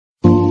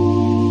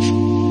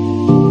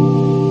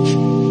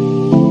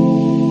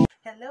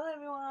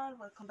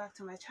back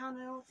to my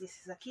channel. This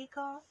is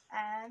Akiko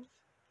and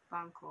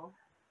Banko.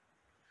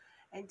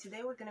 And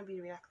today we're going to be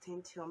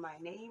reacting to My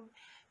Name,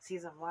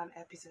 Season 1,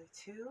 Episode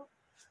 2.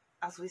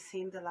 As we've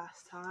seen the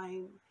last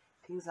time,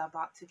 things are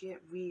about to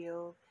get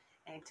real.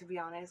 And to be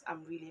honest,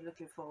 I'm really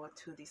looking forward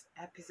to this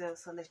episode.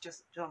 So let's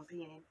just jump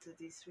into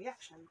this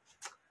reaction.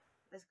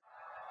 Let's go.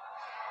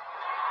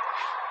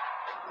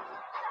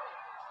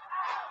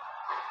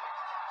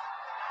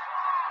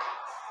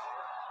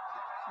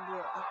 Bro,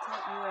 I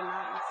thought you were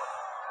nice.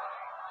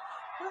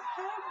 What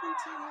happened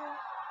to you?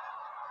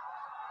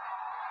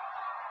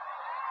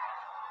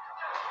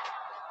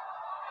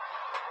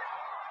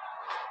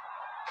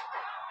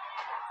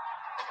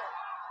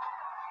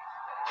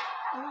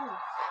 Ooh.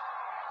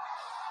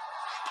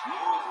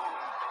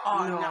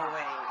 Oh, no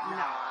way.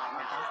 Nah,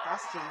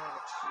 that's too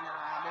much.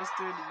 Nah, that's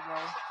dirty,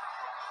 bro.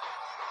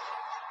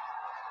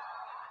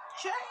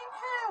 Shame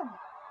him!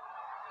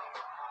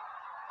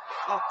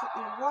 Oh,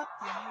 what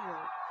the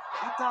hell?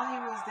 I thought he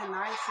was the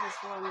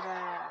nicest one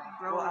there,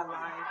 bro,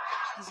 alive.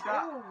 He's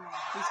got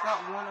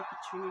one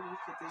opportunity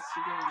for this.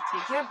 You're gonna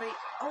take. Yeah, but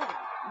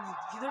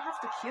you don't have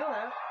to kill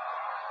her.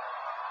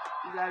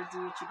 You gotta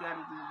do what you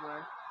gotta do, bro.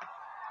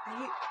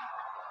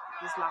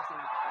 He's laughing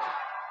at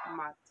her.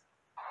 Mad.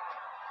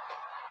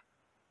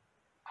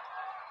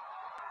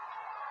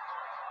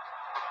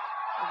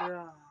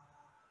 Bro.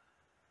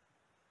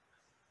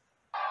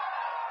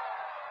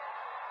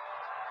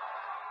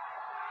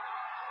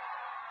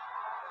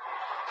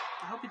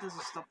 I hope it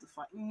doesn't stop the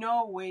fight.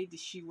 No way did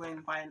she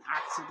win by an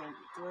accident.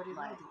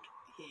 Like,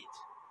 hit.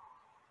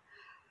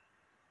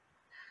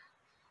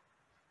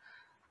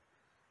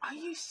 Are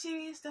you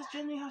serious? That's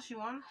genuinely how she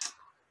won?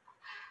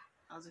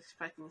 I was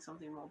expecting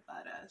something more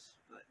badass,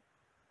 but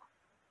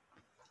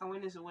a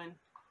win is a win.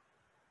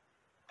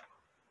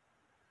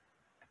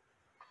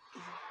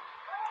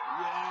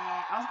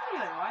 Yeah. I was gonna be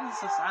like, why is it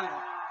so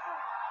silent?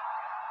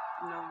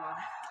 No more.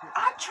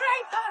 I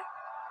trained her!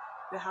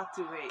 They have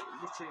to wait.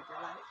 Literally,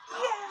 they're like,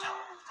 yeah.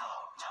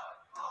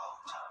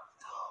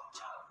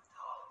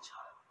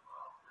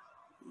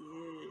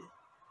 Yeah.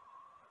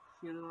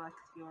 Feeling like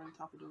you're on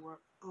top of the world.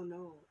 Oh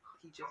no,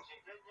 he just.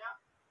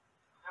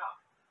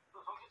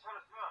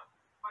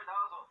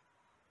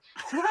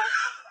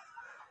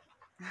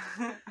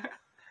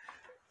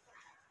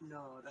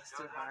 No, that's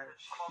too hard.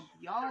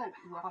 Y'all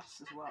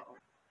lost as well.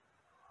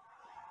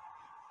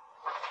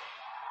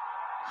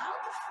 How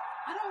the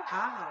I don't.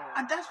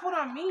 How? That's what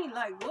I mean.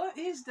 Like, what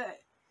is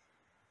that?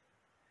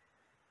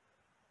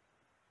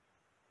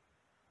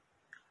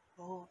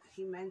 Oh,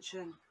 he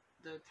mentioned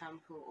the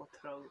temple or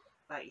throat.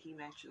 Like, he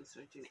mentioned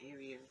certain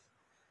areas.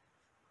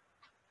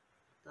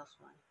 That's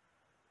why.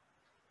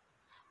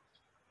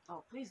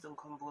 Oh, please don't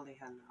come bully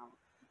her now.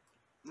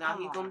 Now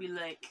he's gonna be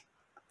like,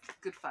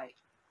 good fight.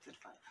 Good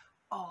fight.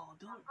 Oh,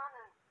 don't talk about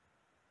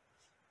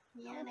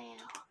it.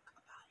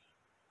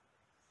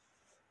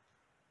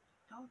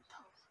 Don't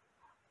talk.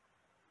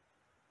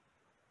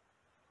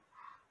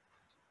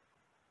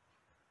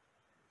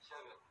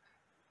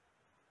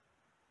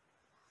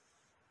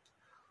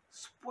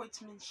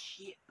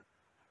 Sportsmanship.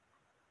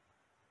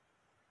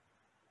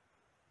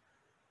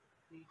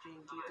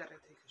 Eugene, you gotta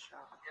take a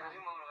shot.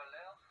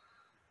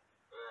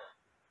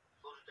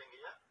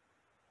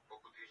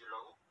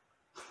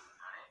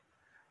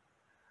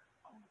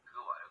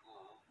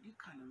 You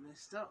kind of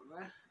messed up,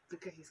 man.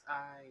 Look at his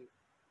eye.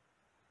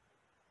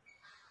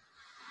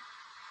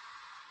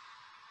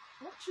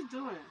 What you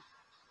doing?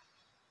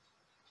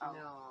 Oh.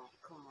 No,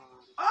 come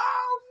on.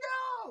 Oh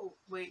no!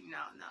 Wait, no.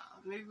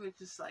 Maybe we're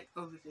just like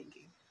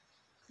overthinking.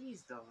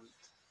 Please don't.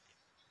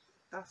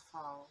 That's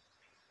foul.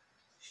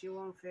 She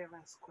won fair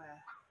and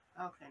square.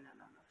 Okay,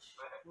 no.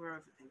 We're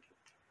overthinking.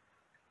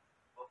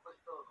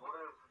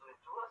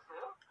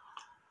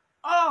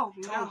 Oh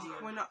no,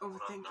 we're not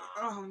overthinking.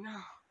 Oh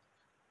no.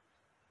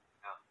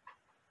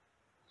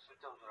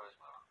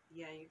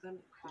 Yeah,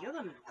 you're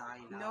gonna die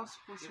now. No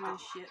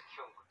sportsmanship.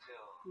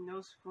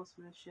 No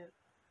sportsmanship.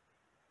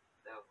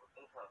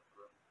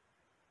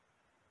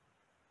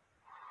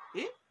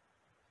 Eh?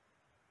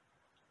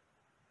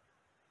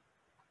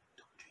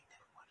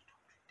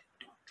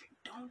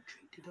 Don't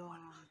drink the water.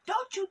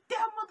 Don't you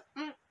dare,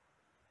 mother.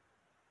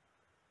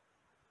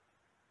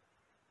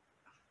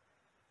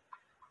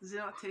 Does it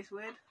not taste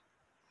weird?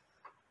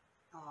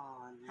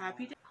 Oh no.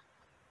 Happy day.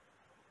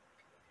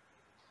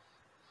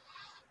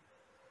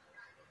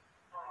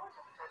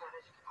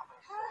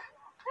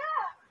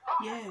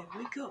 Yeah,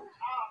 wake up.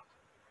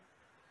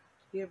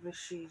 Yeah, but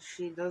she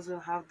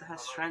doesn't have that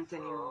strength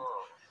anymore.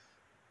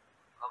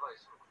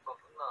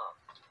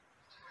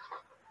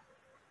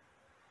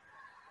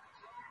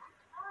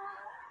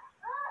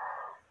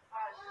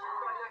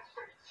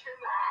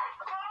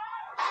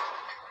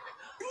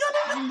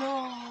 No,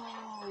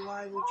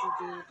 why would you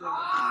do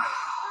that?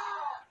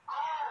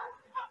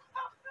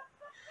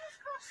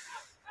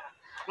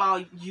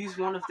 I'll use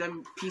one of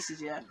them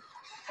pieces, yeah.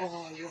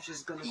 Oh, you're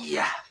just gonna.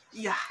 Yeah.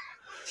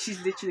 She's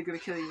literally gonna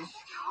kill you.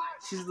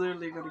 She's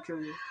literally gonna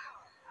kill you.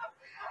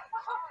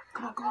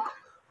 Come on.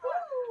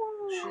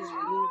 She's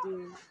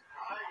bleeding.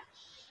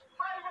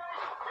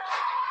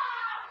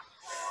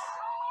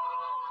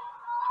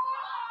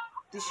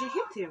 Did she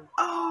hit him?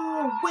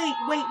 Oh, wait.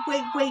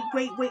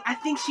 I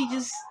think she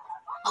just...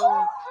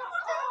 Oh.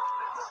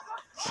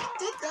 She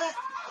did that.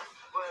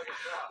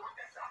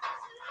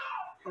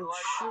 Oh,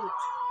 shoot.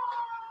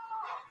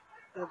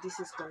 Oh, this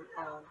is going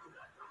on.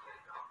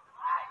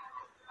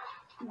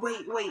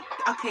 Wait.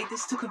 Okay,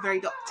 this took a very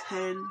dark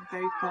turn,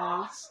 very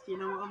fast. You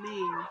know what I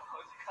mean?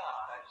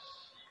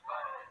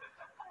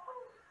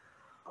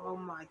 Oh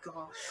my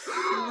gosh.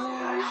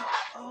 No.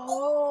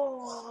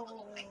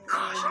 Oh my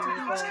gosh, I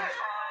thought he was dead.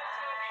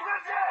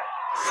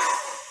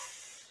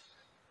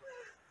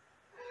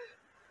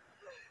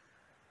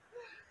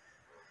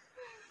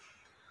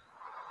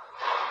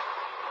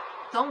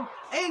 Don't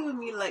play with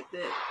me like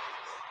that.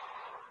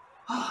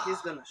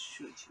 He's gonna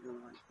shoot you,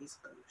 man. He's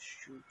gonna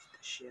shoot the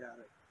shit out of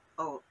it.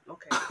 Oh,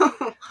 okay.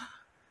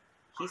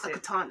 He said a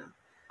katana.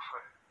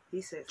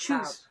 He said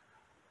choose. Stop.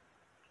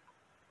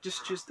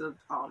 Just choose the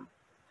arm.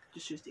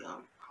 Just choose the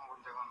arm.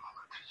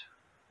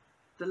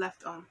 The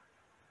left arm.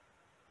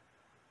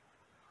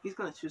 He's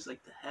gonna choose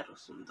like the head or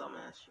some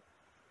dumbass shit.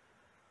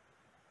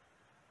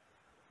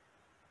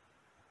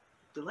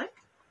 The leg?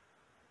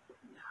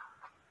 No.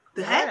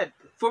 The head?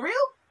 For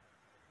real?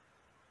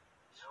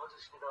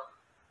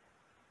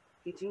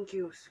 You think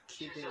he was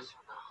kidding?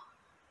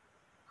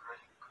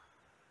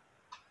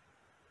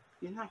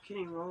 You're not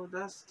kidding, bro.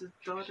 That's the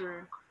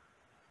daughter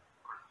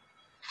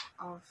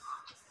of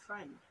a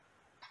friend.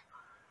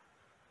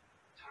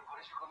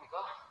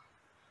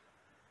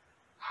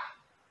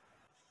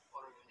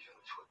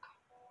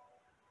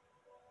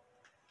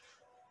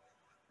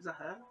 Is that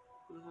her?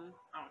 Mm-hmm.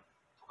 Oh.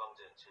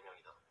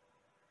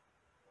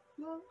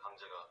 No.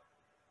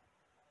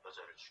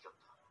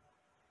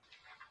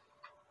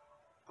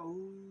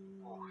 Oh.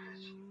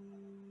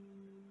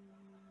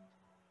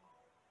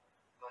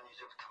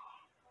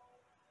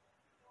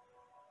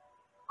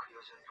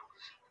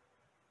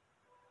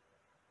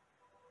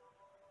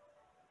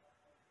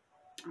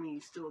 I mean,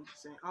 you still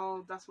saying,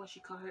 oh, that's why she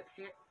cut her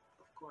hair?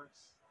 Of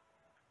course.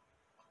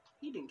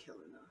 He didn't kill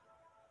her, though.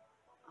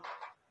 Oh.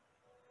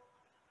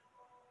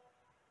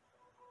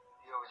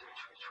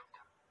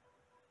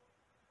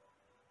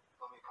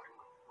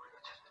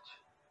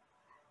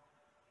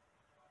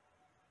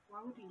 Why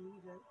would he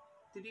leave that?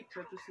 Did he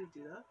purposely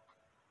do that?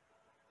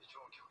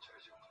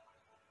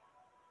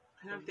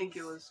 I don't think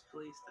it was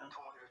police, though.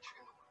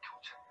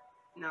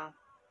 No,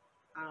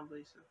 I don't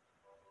believe so.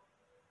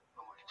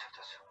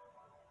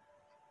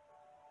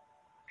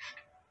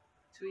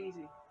 Too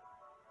easy.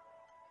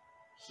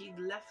 He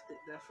left it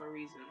there for a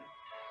reason.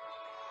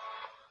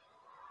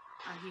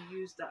 And he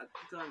used that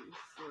gun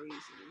for a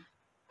reason.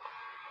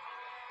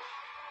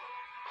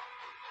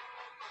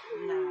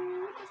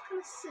 Nah, that's kind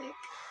of sick.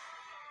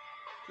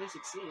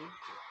 2016?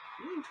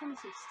 You mean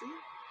 2016?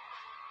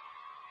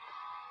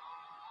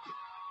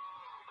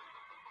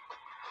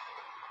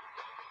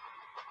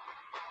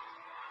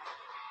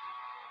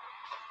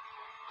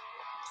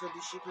 So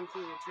did she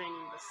continue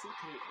training but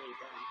secretly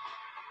then?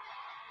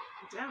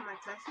 Damn, Mike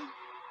Tyson.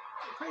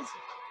 You're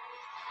crazy.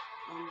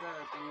 On the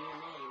new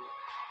name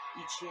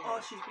each year.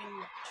 Oh, she's been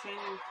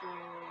training for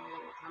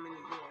how many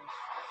years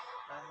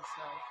by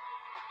herself?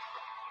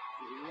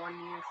 1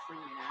 year for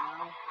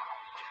now.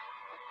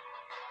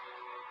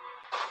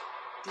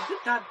 Did the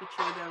dad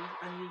betray them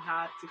and he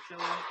had to kill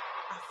him?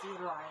 I feel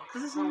like...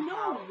 Because there's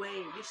no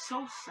way. You're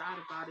so sad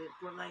about it.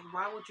 But, like,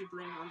 why would you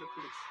blame it on the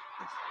police?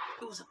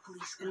 It was a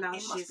police gun. And now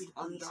it must be the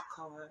police.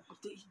 undercover.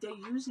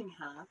 They're using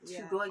her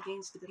to go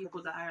against the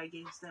people that are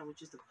against them,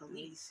 which is the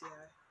police.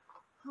 Yeah.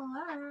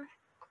 Hello.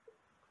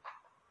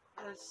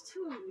 It's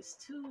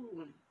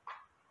too...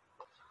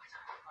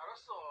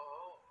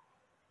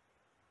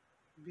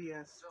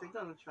 BS. They're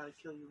gonna try to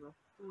kill you, bro.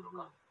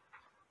 Mm-hmm.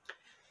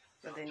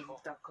 But then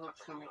the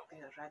cops can make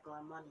their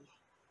regular money.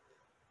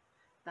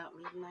 That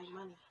midnight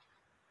money.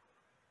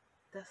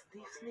 That's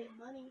Disney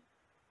money.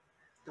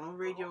 Don't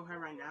radio her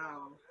right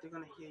now. They're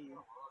gonna hear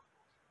you.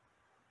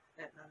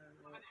 I don't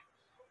know.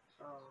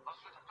 Oh. What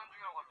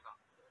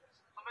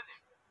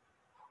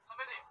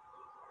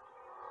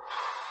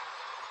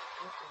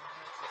the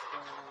heck is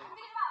going on?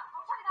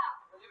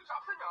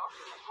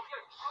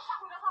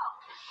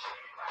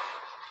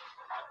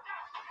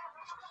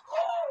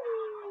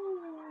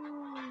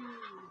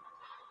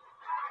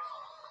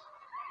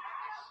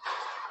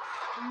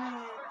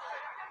 Man,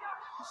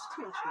 it's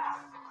too much going on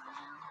right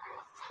now.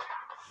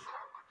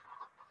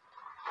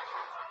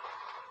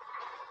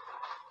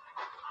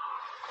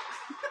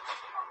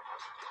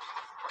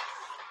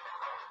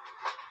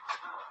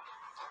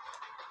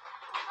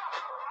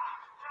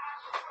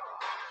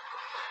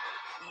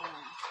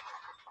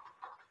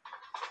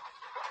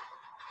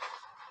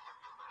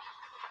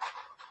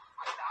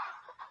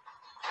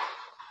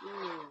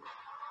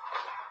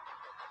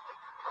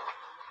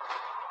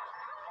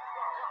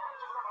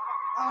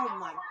 Oh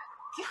my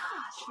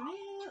gosh,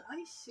 man. Are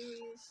you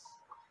serious?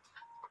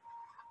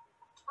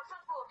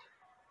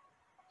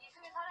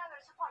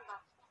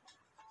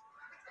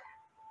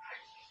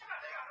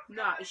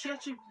 Nah, is she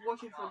actually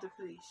working for the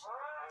police?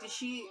 Is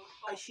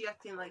she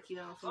acting like, you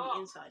know, from the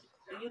inside?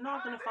 You're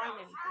not gonna find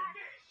anything.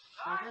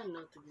 I don't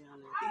know, to be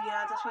honest.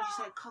 Yeah, that's why she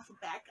said cough it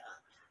back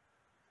up.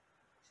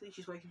 See,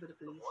 she's waiting for the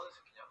police.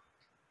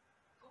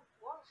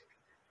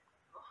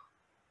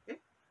 Eh?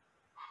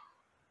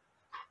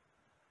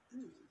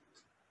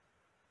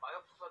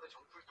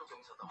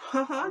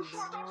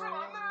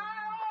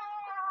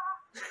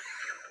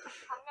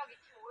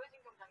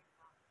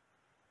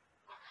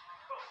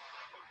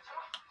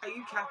 Are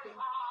you capping?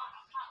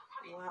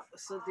 Wow,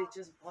 so they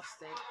just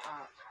busted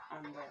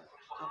on the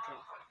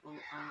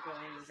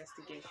ongoing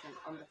investigation,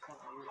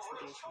 undercover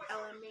investigation.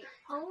 LME.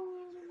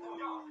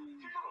 Oh,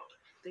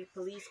 the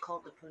police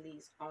called the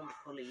police on the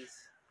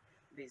police,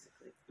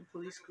 basically. The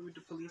police screwed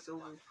the police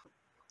over.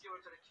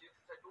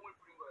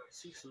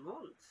 6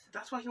 months.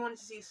 That's why he wanted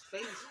to see his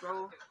face,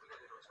 bro.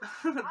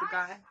 The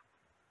guy.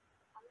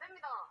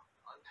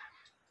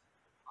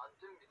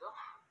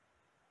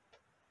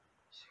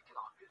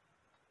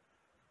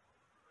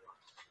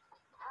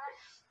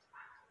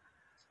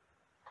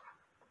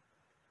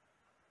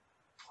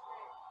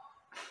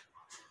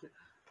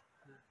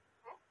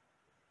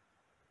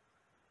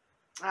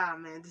 Ah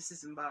man, this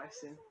is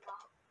embarrassing.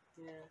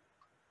 Yeah.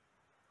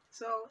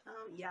 So,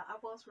 yeah, I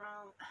was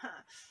wrong.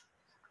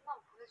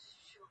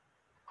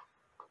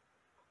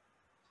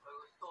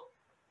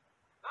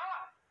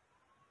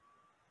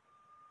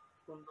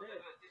 One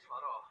bit.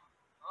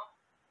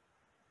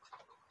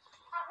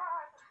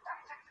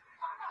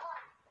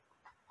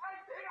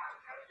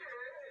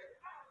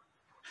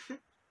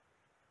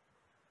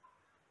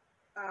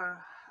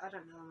 I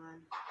don't know,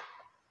 man.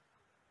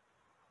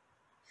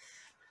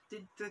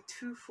 Did the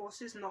two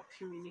forces not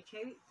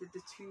communicate? Did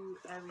the two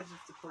areas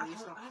of the police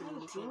not I don't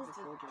communicate think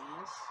before doing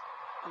this?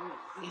 I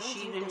Is don't she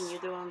think even they knew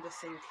they were on the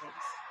same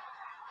case.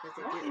 But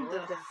they What did. in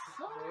What the the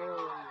fuck?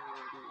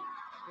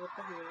 What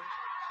the hell?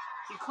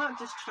 You can't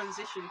just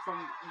transition from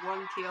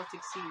one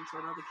chaotic scene to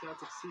another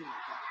chaotic scene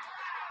like that.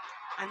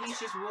 And he's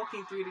just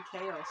walking through the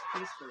chaos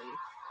peacefully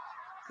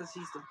because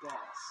he's the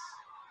boss.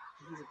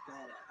 He's a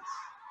badass.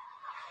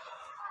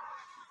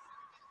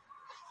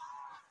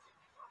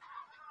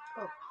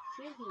 Oh,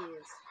 here he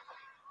is.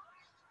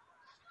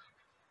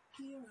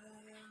 Here I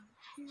am.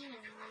 Here I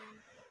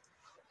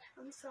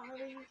am. I'm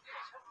sorry.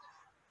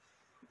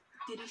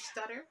 Did he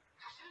stutter?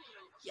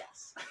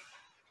 Yes.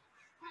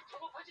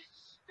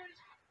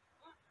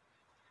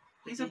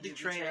 He's a Did you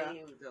betrayer. betray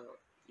him, though?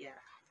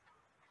 Yeah.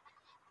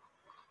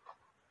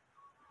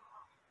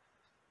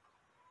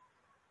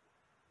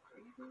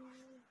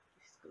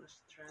 He's gonna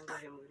strangle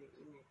him with it,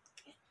 isn't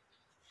he?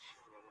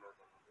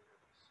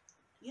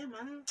 Yeah,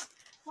 man.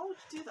 Why would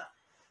you do that?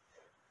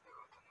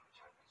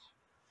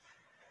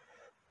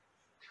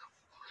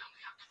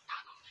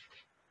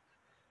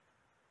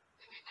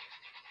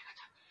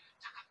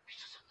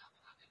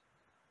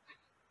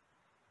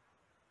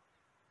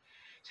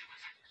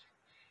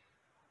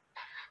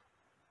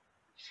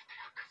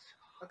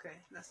 Okay,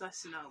 that's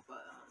nice to know,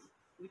 but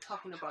we're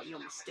talking about your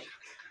mistake.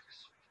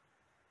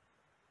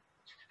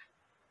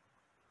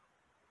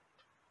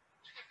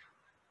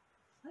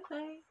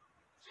 Okay.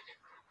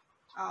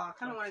 Oh, I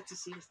kind of wanted to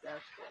see his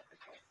death, but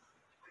okay.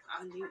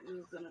 I knew it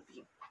was gonna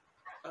be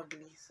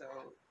ugly, so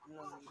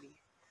no, really.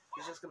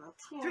 You're just gonna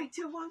 3,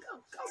 2, 1, go,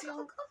 go, go,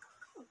 go,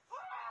 go.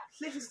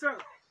 Slit his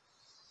throat.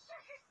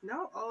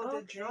 No, oh,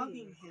 they're Okay.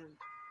 drugging him.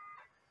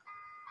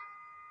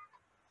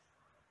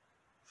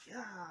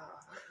 Yeah.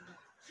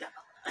 Yeah.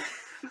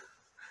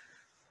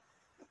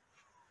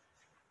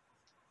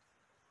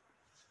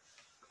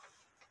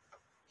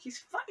 He's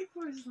fighting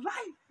for his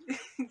life.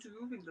 He's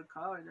moving the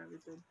car and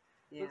everything.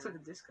 Yeah. Looks like a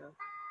disco.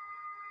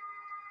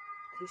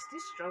 He's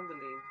still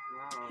struggling.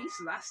 Wow. He's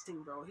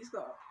lasting, bro. He's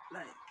got,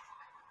 like...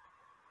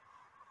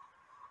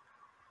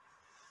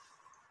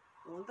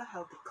 I wonder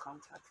how they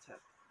contact her.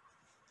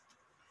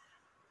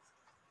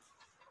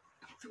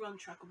 Through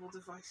untrackable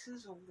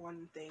devices or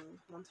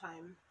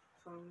one-time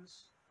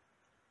phones.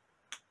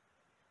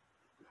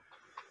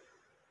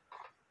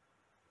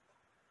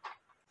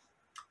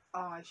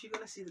 Oh, is she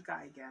gonna see the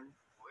guy again?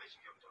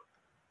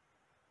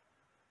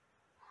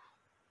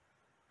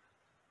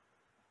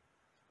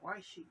 Why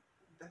is she?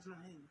 That's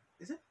not him,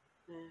 is it?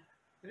 Yeah.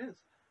 It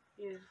is.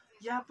 Yeah.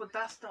 Yeah, but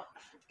that's not.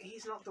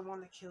 He's not the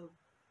one that killed.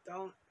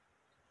 Don't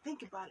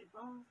think about it,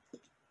 bro.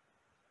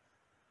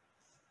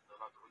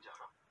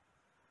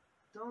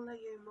 Don't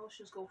let your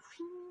emotions go.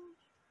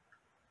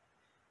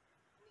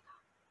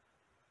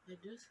 I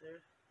do,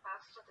 sir.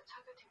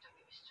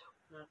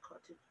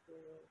 Narcotic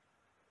bureau.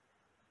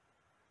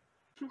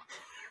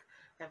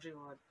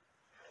 Everyone.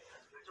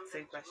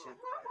 Same question.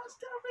 What was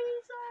the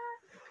reason?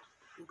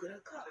 You got a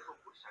cop.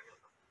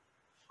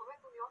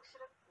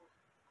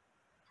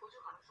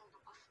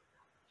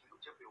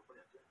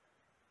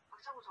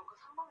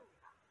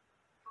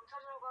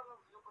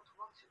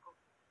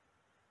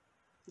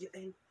 You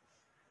in?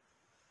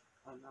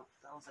 Oh no,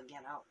 that was a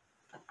get out.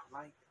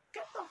 Like,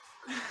 Get the.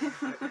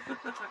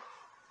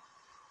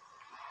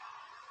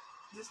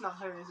 This is not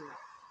her, is it?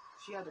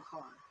 She had a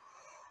car.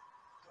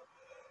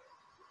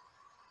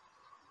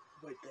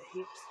 with the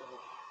hips though.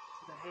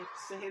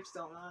 The hips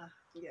don't lie.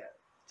 Yeah.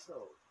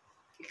 So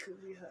it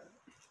could be her.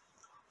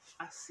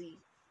 I see.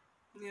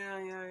 Yeah,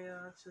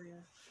 actually,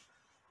 yeah.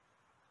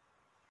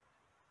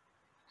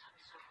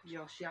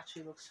 Yo, she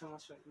actually looks so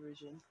much like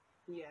Virgin.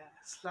 Yeah.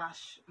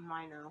 Slash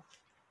Mino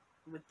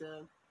with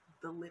the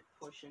lip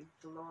portion,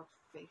 the lower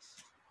face.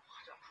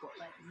 But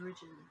like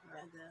Virgin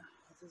right there.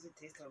 How does it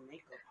taste like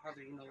makeup? How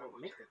do you know what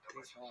makeup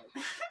tastes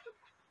like?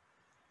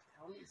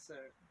 Tell me,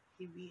 sir.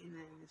 He be in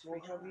it in his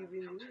What free have you time.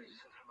 been doing?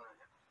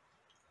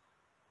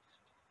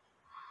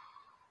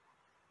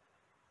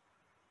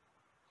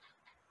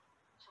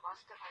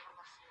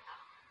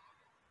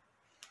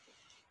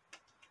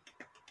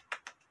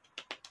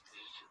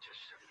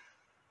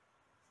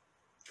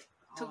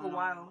 Took Oh, a no.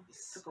 while.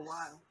 It's- Took a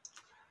while.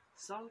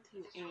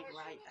 Something ain't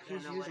right. I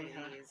He's don't know what using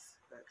her. it is,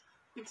 but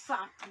In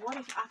fact, what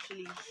if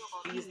actually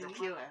he's the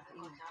killer.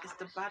 It's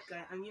the bad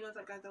guy, and you know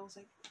that guy that was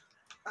like,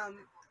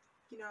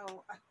 you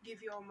know, I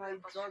give you all my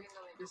drug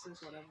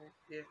business, whatever.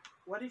 Yeah.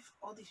 What if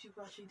all these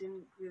people actually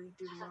didn't really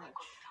do much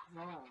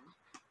wrong,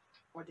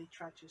 or they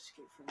tried to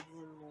escape from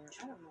him, or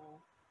I don't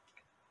know.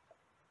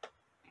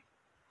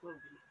 Will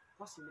be.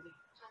 Possibly.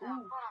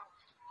 Ooh,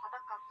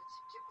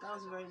 that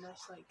was a very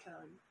nice, like,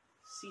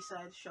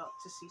 seaside shot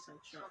to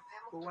seaside shot.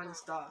 But when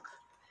it's dark,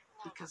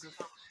 because of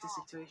the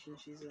situation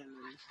she's in,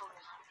 and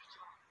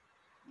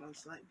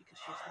one's light because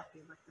she's happy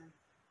back then.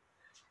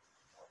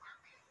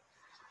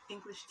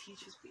 English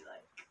teachers be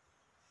like,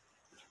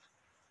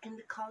 In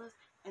the colors,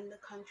 in the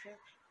country,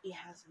 it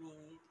has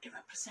meaning. it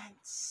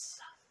represents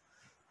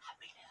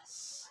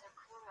happiness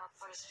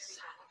versus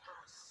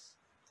sadness.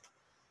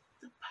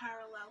 The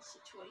parallel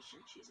situation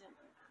she's in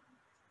right now.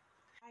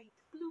 Bright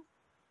blue.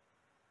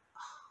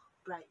 Oh,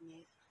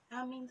 brightness.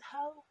 That means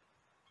hope.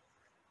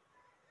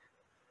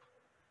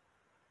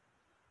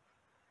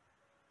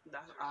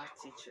 That's our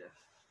teacher.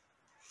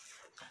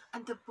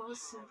 And the bow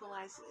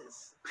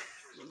symbolizes.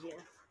 Yeah.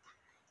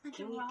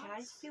 Can you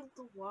guys feel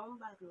the warmth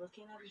by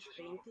looking at this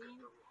painting?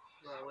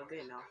 Well, we're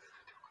good now.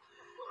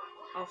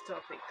 Off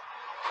topic.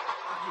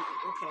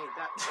 Okay,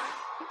 that.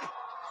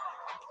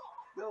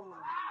 No, man.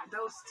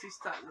 That was too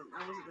startling.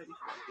 I wasn't ready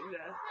for it.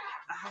 Yeah.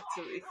 I had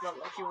to. It felt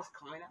like he was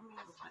coming at me.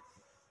 I was like,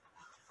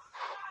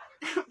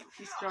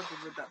 He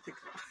struggled with that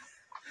pickup.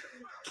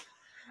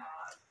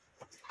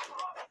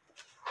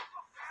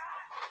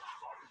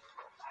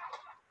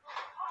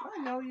 Do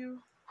I know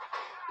you?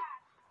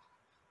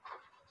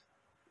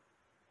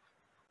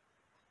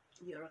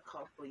 you're a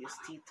cop, but you're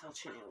still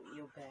touching it with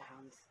your bare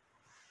hands.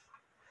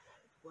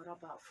 What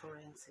about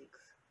forensics?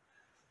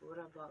 What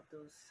about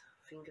those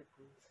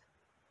fingerprints?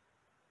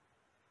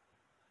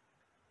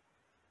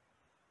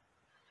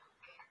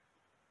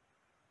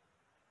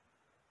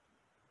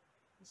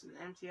 It's an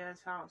empty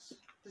ass house.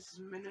 This is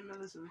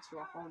minimalism to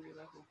a whole new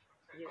level.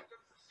 Yeah.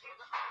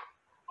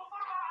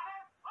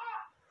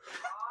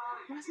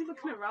 Why is he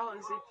looking around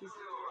as if he's.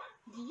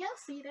 Do y'all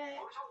see that?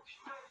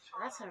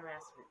 That's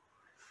harassment.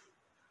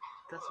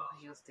 That's what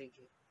he was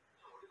thinking.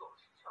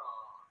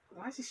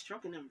 Why is he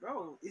stroking him,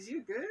 bro? Is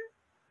you good?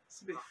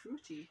 It's a bit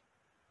fruity.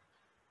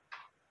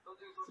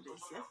 It's a bit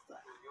siesta.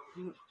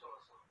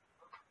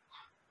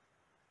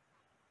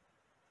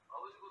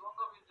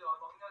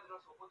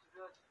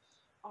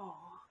 Oh.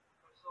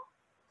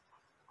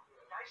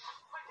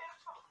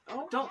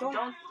 Oh, don't.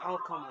 Oh,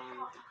 come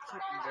on.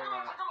 Cut the.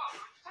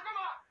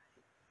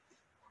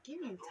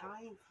 Give him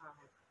time, fam.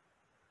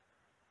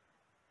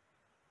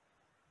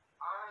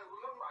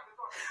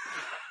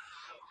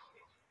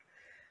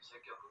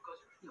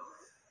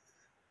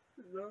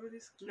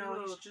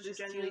 No, he's just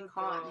generally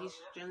calm. He's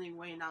generally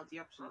weighing out the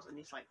options, and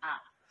he's like,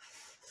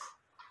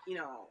 you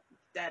know,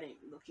 that ain't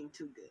looking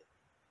too good.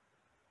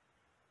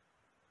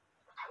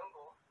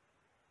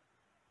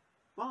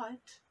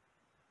 But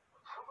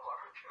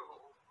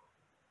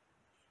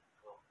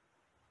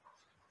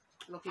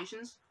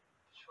locations,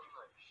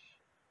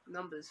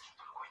 numbers,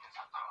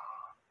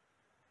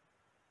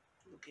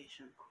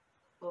 location,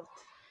 But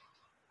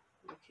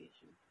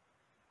location,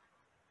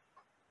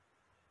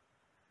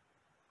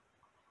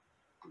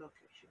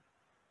 location.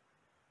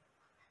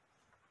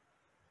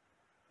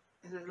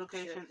 Is it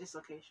location? It's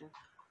location.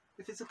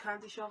 If it's a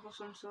candy shop of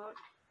some sort,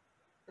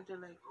 if they're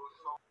like,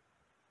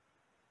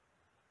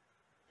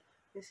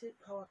 is it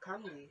power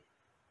candy?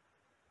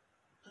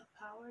 a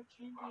power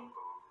candy?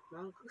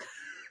 Mango.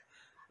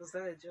 Was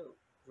that a joke,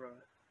 bro?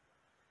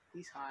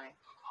 He's high.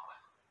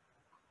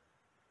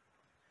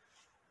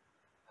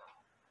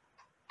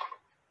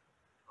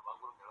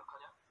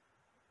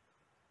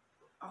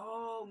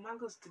 Oh,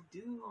 Mango's the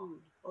dude.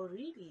 Oh,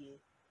 really?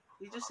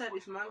 You just said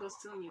if Mango's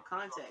still in your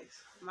context.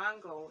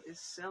 Mango is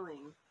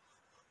selling.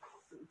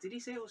 Did he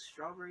say it was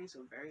strawberries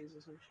or berries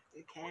or some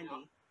shit?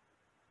 Candy.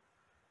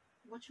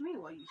 What you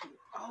mean? Why you here?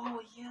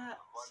 Oh yeah.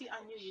 See,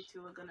 I knew you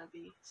two were gonna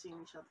be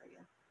seeing each other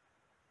again.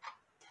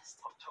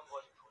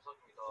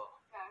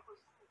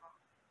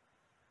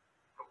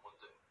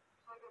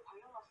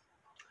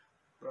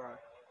 Bro.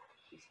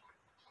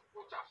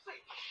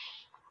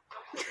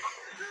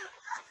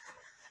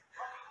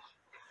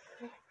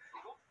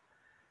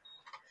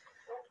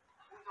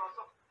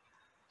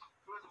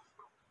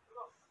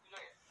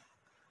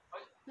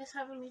 Let's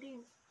have a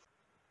meeting.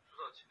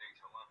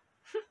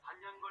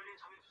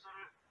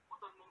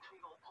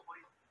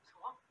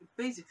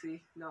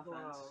 Basically, no offense.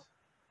 Wow.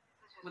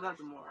 Without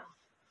the moral.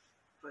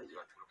 But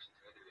yeah.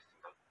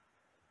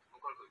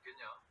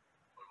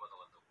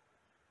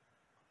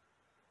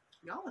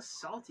 Y'all are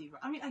salty, bro.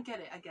 I mean, I get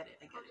it.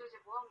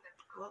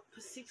 Well,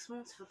 for 6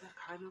 months for that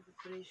kind of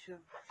operation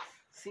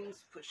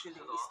seems pushing it.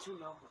 It's too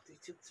long. They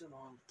took too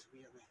long to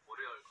be honest.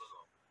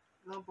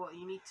 No, but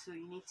you need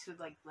to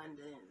like blend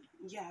in.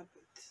 Yeah,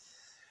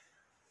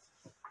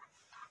 but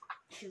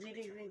he didn't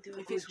even do a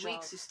If good it's job.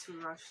 weeks, it's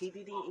too rushed. He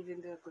didn't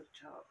even do a good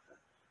job.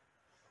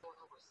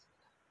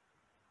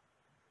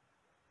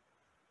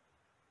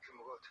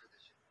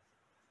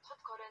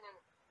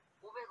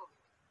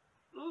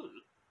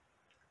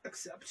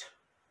 Accept.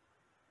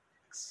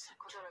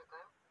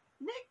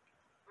 Nick,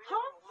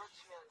 huh?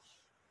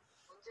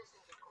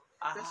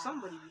 There's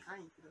somebody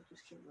behind you that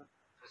just came up.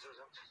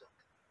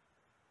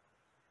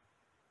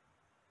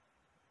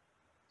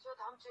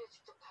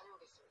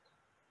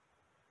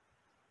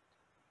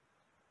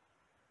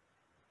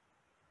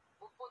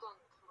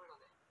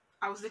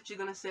 I was literally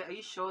gonna say, are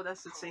you sure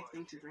that's the safe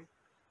thing to drink?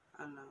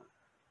 I know.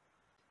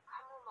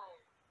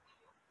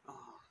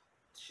 Oh,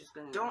 she's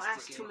gonna. Don't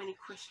ask too many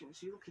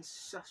questions. You're looking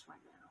sus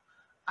right now.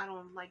 I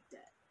don't like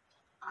that.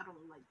 I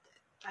don't like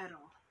that at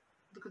all.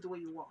 Look at the way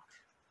you walk.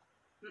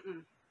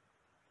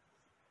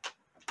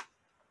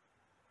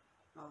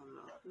 Oh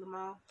no.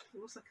 Lamau, it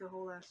looks like a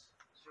whole ass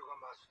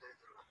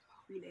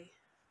relay.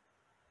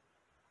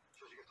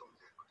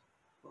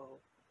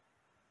 Well,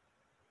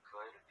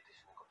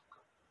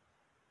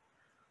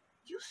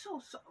 You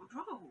so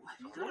bro. Have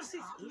you got what's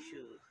his a problem?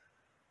 issue?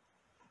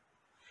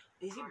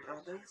 Is he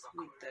brothers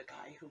with the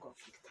guy who got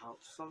kicked out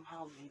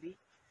somehow, maybe?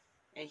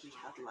 And he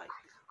had like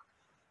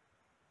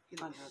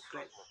 100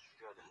 great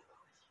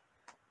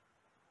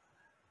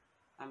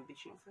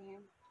ambition for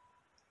him.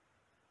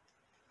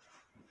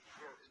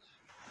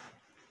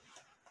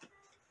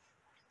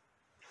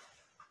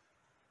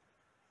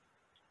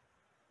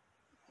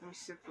 Let me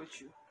sip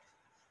with you.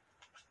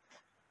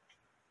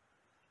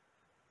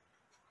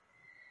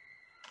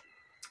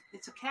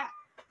 It's a cat.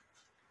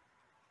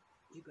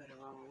 You better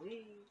run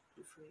away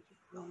before you get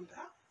blown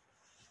down.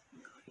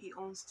 He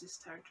owns this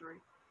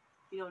territory.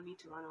 You don't need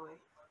to run away.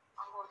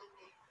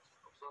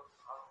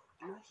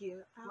 Not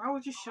here. Why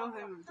would you show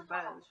him the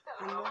badge?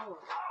 I know.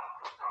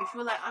 If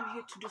you're like, I'm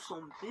here to do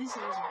some business,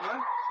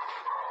 bro.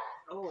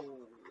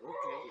 Oh,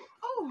 okay.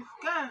 Oh,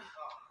 God.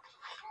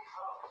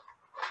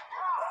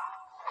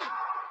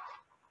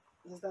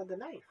 Is that the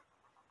knife?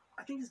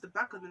 I think it's the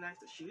back of the knife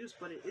that she used,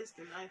 but it is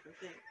the knife, I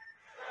think.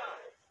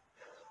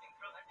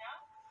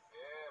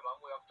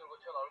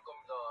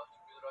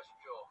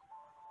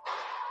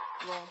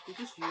 Well, they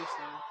just used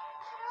her.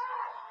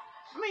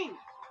 I mean,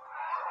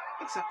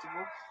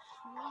 acceptable.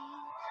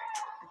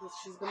 Because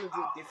she's gonna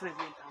do it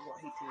differently than what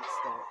he thinks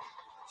though.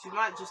 She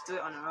might just do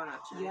it on her own,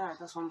 actually. Yeah,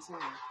 that's what I'm saying.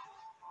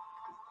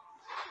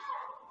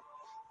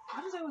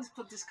 Why does they always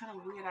put this kind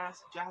of weird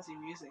ass jazzy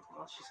music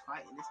while she's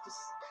fighting?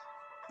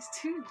 It's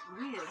too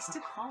weird. It's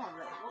too calm.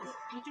 Like,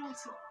 what do you want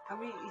to? I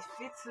mean, it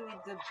fits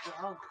with the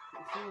dog.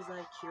 It feels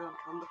like you're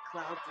on the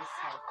cloud just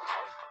like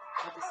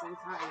at the same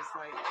time. It's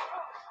like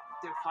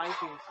they're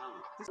fighting.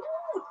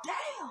 Oh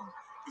damn!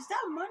 Is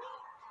that money?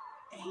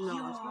 No,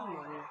 Yo. it's not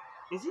money.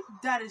 Is it?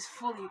 That is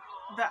fully.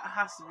 That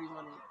has to be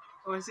money,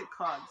 or is it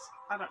cards?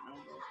 I don't know.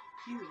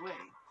 Bro. Either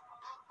way.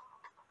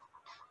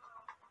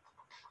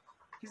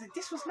 He's like,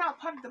 this was not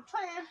part of the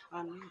plan.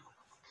 I know.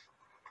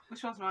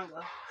 Which one's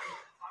manga?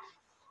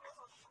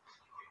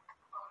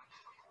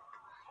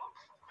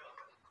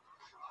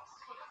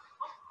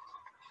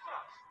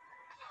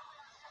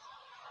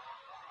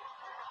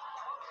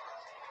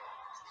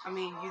 I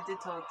mean, you did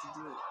tell her to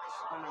do it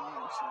on her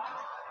own, so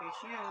here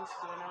she is,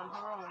 doing it on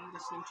her own,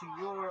 listening to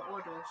your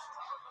orders.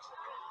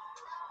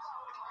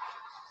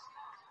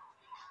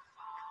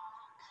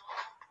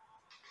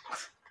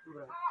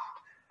 Right.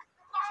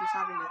 She's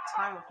having the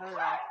time of her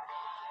life.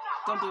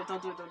 Don't do it.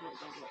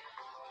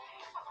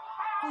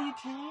 Oh, you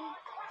came?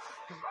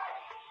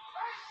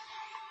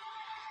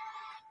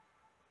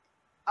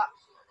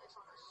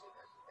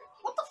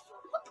 What the?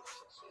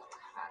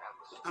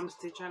 I'm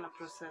still trying to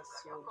process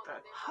what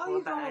that. How what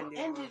you the gonna ending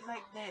end was. it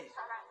like that?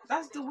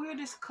 That's the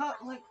weirdest cut.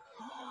 Like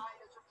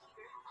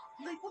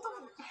what the?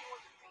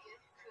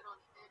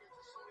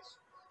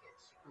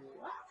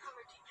 What?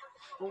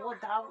 But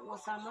what that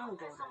was that mango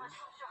then?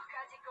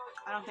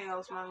 I don't think that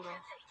was manga.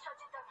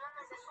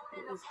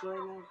 What was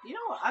going on? You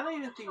know what? I don't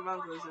even think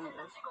manga is in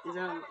this. Is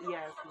that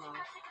yeah? No.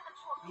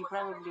 He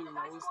probably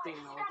knows. They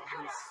know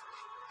that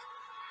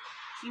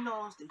He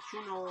knows that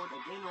you know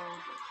that they know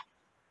that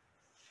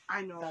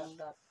I know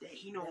that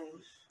he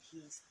knows.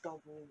 He's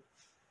double.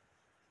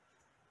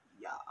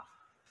 Yeah.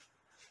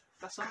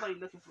 That's somebody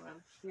looking for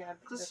him. Yeah,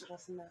 because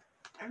that's not.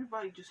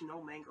 Everybody just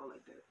know Mango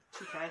like that.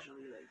 Too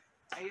casually, like.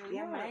 Hey, yo,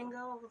 Yeah,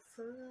 Mango. What's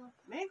up?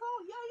 Mango?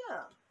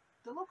 Yeah.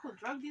 The local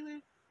drug dealer?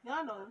 Yeah,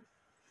 I know him.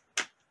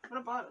 What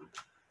about him?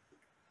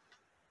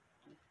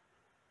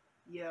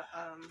 Yeah,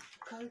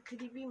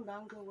 Could it be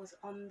Mango was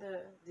on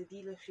the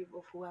dealership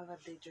of whoever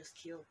they just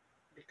killed?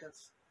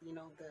 Because, you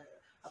know, the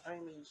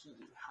apparently he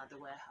had a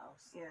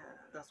warehouse. Yeah.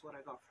 That's what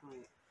I got from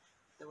it.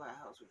 The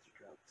warehouse with the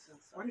drugs and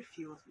stuff. What if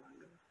he was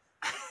Mango?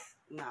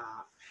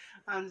 Nah.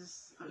 I'm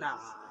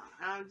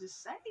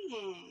just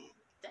saying.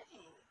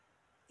 Dang.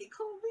 It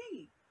could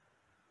be.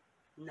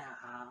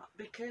 Nah.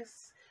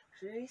 Because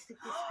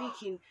realistically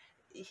speaking,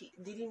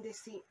 didn't they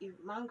see if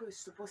Mango is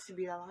supposed to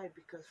be alive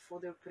because for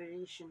the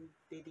operation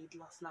they did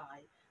last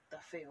night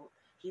that failed,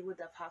 he would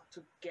have had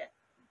to get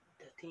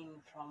the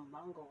thing from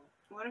Mango.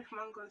 What if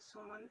Mango is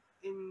someone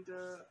in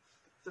the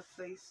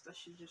place that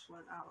she just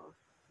went out of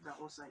that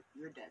was like,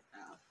 you're dead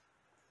now?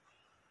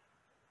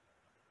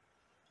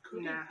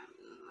 Nah.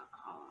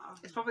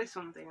 It's probably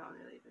something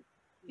unrelated.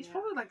 He's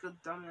probably like a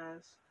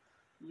dumbass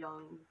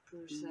young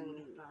person,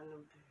 dude.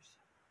 random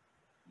person.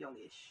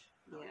 Youngish.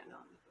 Yeah.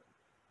 Young.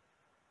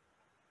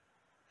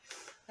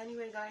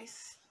 Anyway,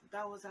 guys,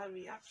 that was our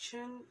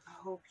reaction. I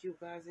hope you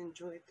guys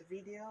enjoyed the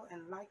video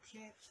and liked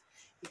it.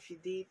 If you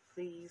did,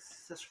 please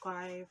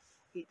subscribe,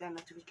 hit that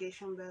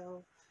notification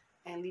bell,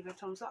 and leave a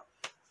thumbs up.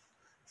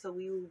 So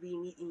we will be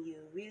meeting you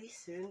really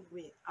soon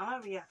with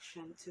our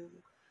reaction to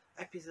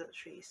episode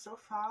 3. So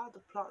far, the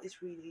plot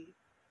is really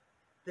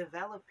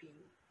developing.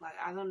 Like,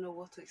 I don't know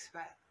what to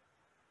expect.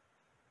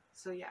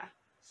 So yeah,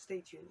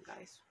 stay tuned,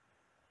 guys.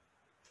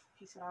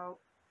 Peace out.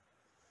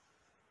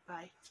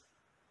 Bye.